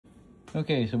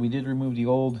Okay, so we did remove the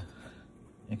old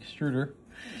extruder.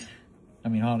 I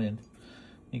mean hot end.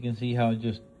 You can see how it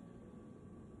just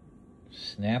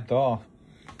snapped off.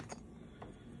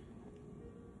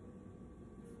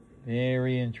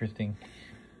 Very interesting.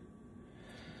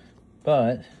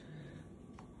 But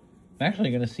I'm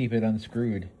actually going to see if it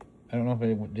unscrewed. I don't know if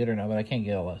it did or not, but I can't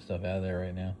get all that stuff out of there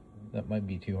right now. That might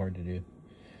be too hard to do.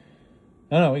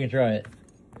 I don't know, we can try it.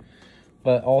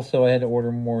 But also I had to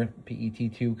order more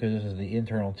PET tube because this is the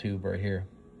internal tube right here.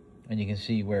 And you can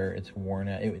see where it's worn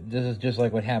out. This is just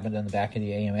like what happened on the back of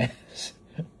the AMS.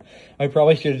 I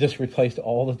probably should have just replaced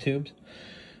all the tubes.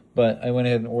 But I went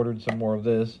ahead and ordered some more of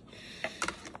this.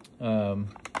 So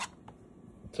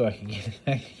I can get it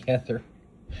back together.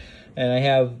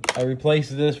 And I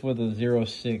replaced this with a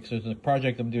 06. There's a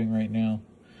project I'm doing right now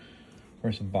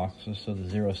for some boxes. So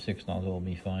the 06 nozzle will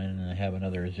be fine. And I have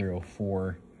another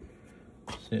 04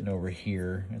 sitting over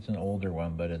here. It's an older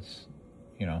one, but it's,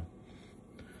 you know,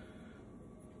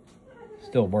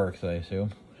 still works, I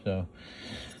assume. So,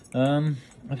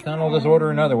 if not, I'll just order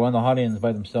another one. The hot ends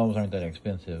by themselves aren't that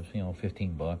expensive. You know,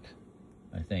 15 bucks,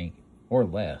 I think, or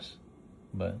less.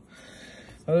 But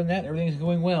other than that, everything's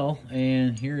going well.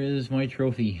 And here is my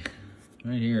trophy,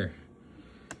 right here.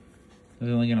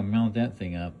 I'm only gonna mount that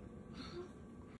thing up.